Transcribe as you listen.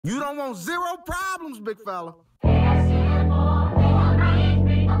You don't want zero problems, big fella.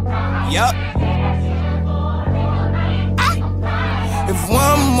 Yup. If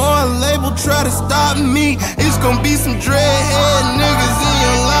one more label try to stop me, it's gonna be some dreadhead niggas in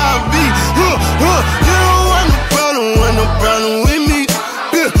your lobby. You don't want no problem with me.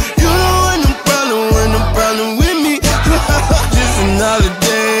 You don't want no problem with me. Just another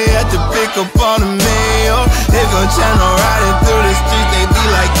day at the pick up on the mail. They gon' Chano riding through the streets, they be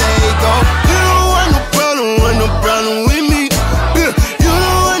like they go. You don't want no problem with me. You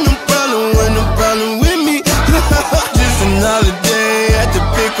don't want no problem with me. Just another day at the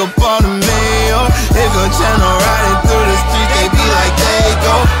pick up on the mail. They gon' Chano riding through the streets, they be like they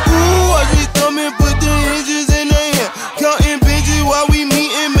go. Ooh, watch me come and put the hinges in the hand. Countin Benjis while we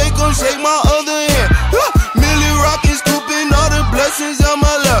meetin', make them shake my other hand. Millie rockin, scoopin all the blessings on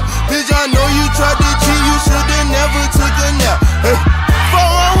my lap. Bitch, I know you tried to cheat, you shoulda never took a nap. What's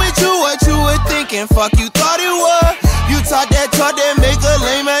wrong with you? What you were thinking? Fuck you thought it was. You talk that make a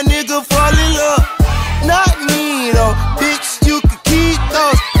lame ass nigga fall in love. Not me though, bitch, you can keep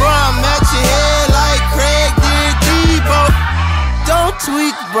those. Bro, I'm at your head like Craig did Debo. Don't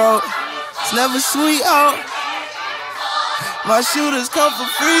tweak, bro, it's never sweet out. My shooters come for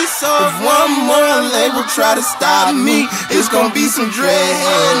free, so if one more label try to stop me, it's gonna be some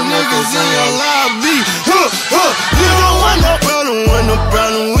dreadhead niggas in your lobby. You don't want no problem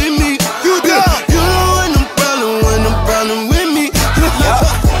with me. You don't want no problem with me.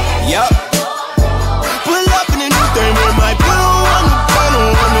 Yup. Pull up in a new thing with my. You don't want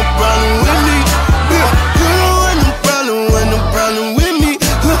no problem with me. You don't want no problem with me.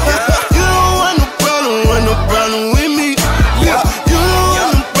 You don't want no problem with me. You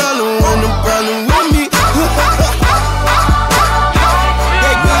don't want no problem with me.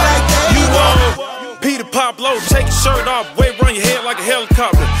 They be like that. You want Peter Pop Low, take your shirt off, wave around your head like a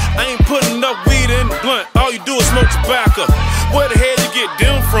helicopter. I ain't putting up weed in the blunt, all you do is smoke tobacco. Where the hell you get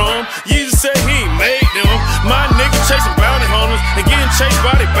them from? You just said he ain't made them. My nigga chasing bounty hunters and getting chased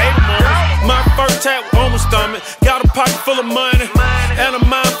by their baby mamas. My first tap on my stomach, got a pocket full of money and a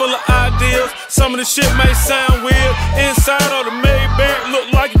mind full of ideas. Some of the shit may sound weird. Inside of the Maybach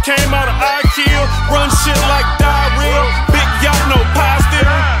look like it came out of IKEA. Run shit like diarrhea. Big yacht, no pie still.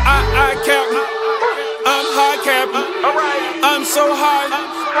 I captain, I'm high captain. I'm so high,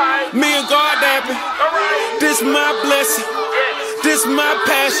 me and God dapping. This my blessing, this my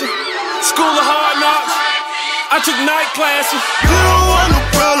passion. School of hard knocks, I took night classes. You don't want no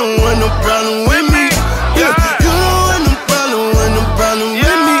problem with me. You don't want no problem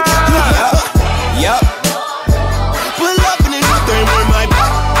with me. Yup. Pull up in a new thing with my.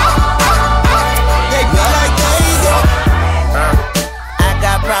 They be like they go. I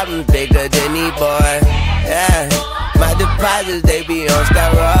got problems bigger than these boys. Yeah, my deposits they be on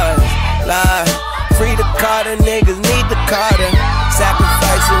steroids. Lord, free the Carter, niggas need the Carter.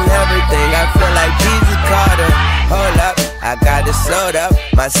 Sacrificing everything, I feel like Jesus Carter. Hold up, I got it sold up,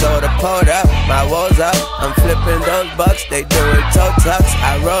 my soda pulled up, my woes up. I'm flipping those bucks, they doing toe tucks.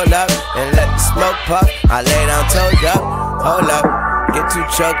 I roll up and let the smoke puff. I lay down toes up, hold up. Get too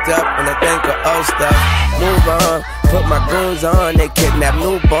choked up when I think of old stuff. Move on, put my goons on, they kidnap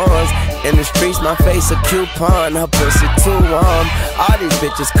newborns. In the streets, my face a coupon, her pussy too warm. All these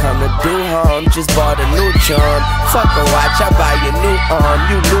bitches come to do harm, just bought a new charm. Fuck a watch, I buy your new arm,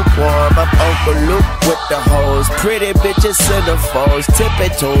 you lukewarm. I'm Uncle Luke with the hoes, pretty bitches centerfolds. Tipping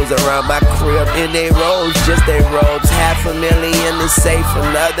toes around my crib in they robes, just they robes. $500,000 in the safe,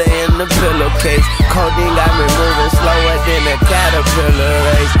 another in the pillowcase. Codeine got me moving slower than a caterpillar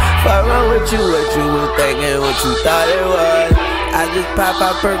race. What wrong with you, what you was thinking, what you thought it was? I just pop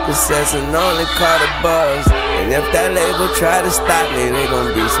out Percocets and only call the buzz. And if that label try to stop me, they gon'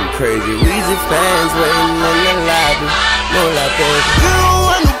 be some crazy Weezy fans waiting in the lobby. No like that. You don't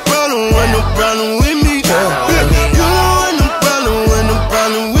want no problem with me. You don't want no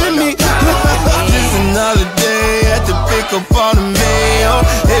problem with me. Just another day at the pick up on the mail.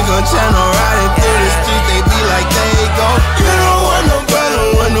 They gon' Chano riding through the streets, they be like they go. You don't want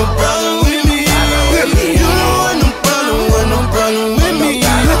no problem